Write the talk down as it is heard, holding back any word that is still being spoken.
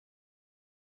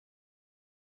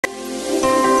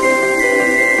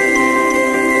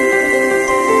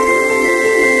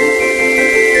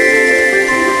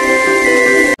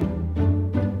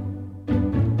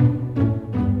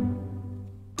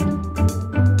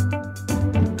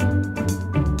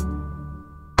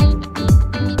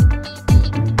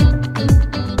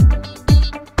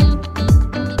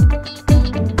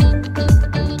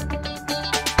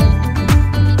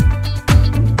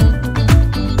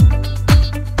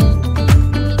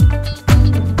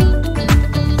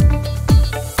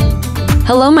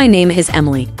Hello, my name is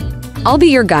Emily. I'll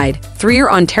be your guide through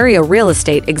your Ontario real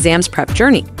estate exams prep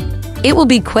journey. It will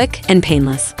be quick and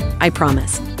painless, I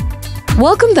promise.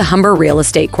 Welcome to Humber Real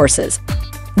Estate Courses.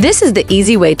 This is the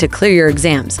easy way to clear your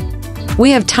exams.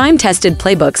 We have time-tested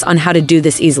playbooks on how to do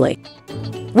this easily.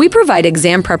 We provide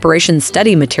exam preparation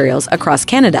study materials across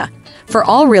Canada for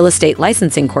all real estate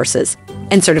licensing courses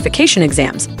and certification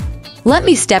exams. Let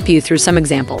me step you through some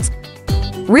examples.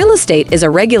 Real estate is a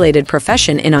regulated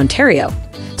profession in Ontario,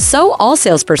 so all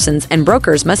salespersons and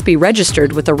brokers must be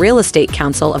registered with the Real Estate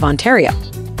Council of Ontario.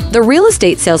 The Real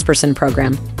Estate Salesperson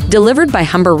Program, delivered by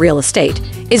Humber Real Estate,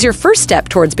 is your first step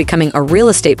towards becoming a real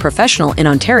estate professional in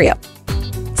Ontario.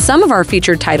 Some of our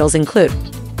featured titles include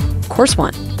Course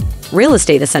 1, Real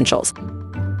Estate Essentials.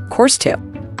 Course 2,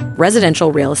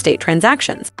 Residential Real Estate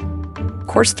Transactions.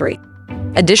 Course 3,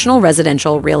 Additional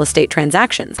Residential Real Estate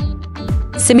Transactions.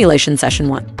 Simulation Session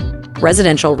 1,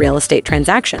 Residential Real Estate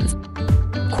Transactions.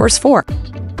 Course 4,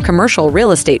 Commercial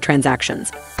Real Estate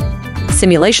Transactions.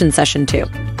 Simulation Session 2,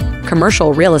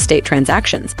 Commercial Real Estate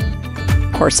Transactions.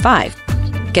 Course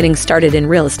 5, Getting Started in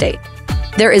Real Estate.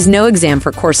 There is no exam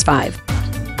for Course 5.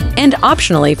 And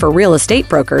optionally for real estate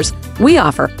brokers, we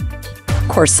offer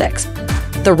Course 6,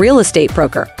 The Real Estate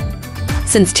Broker.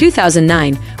 Since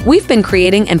 2009, we've been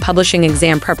creating and publishing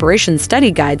exam preparation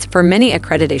study guides for many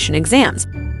accreditation exams.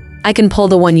 I can pull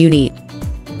the one you need.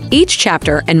 Each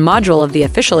chapter and module of the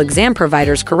official exam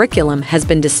provider's curriculum has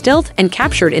been distilled and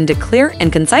captured into clear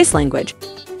and concise language.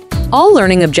 All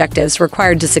learning objectives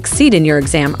required to succeed in your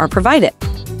exam are provided.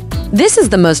 This is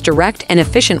the most direct and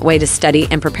efficient way to study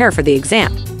and prepare for the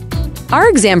exam. Our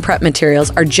exam prep materials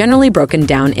are generally broken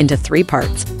down into 3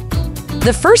 parts.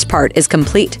 The first part is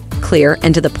complete, clear,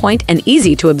 and to the point and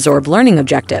easy to absorb learning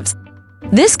objectives.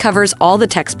 This covers all the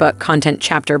textbook content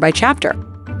chapter by chapter.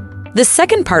 The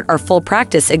second part are full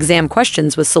practice exam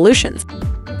questions with solutions.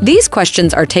 These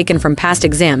questions are taken from past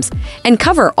exams and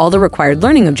cover all the required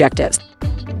learning objectives.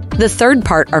 The third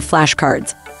part are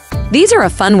flashcards. These are a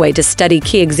fun way to study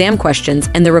key exam questions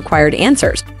and the required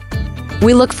answers.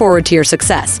 We look forward to your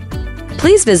success.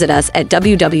 Please visit us at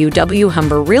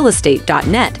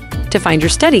www.humberrealestate.net to find your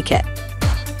study kit.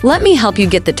 Let me help you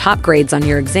get the top grades on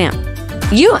your exam.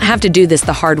 You don't have to do this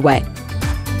the hard way.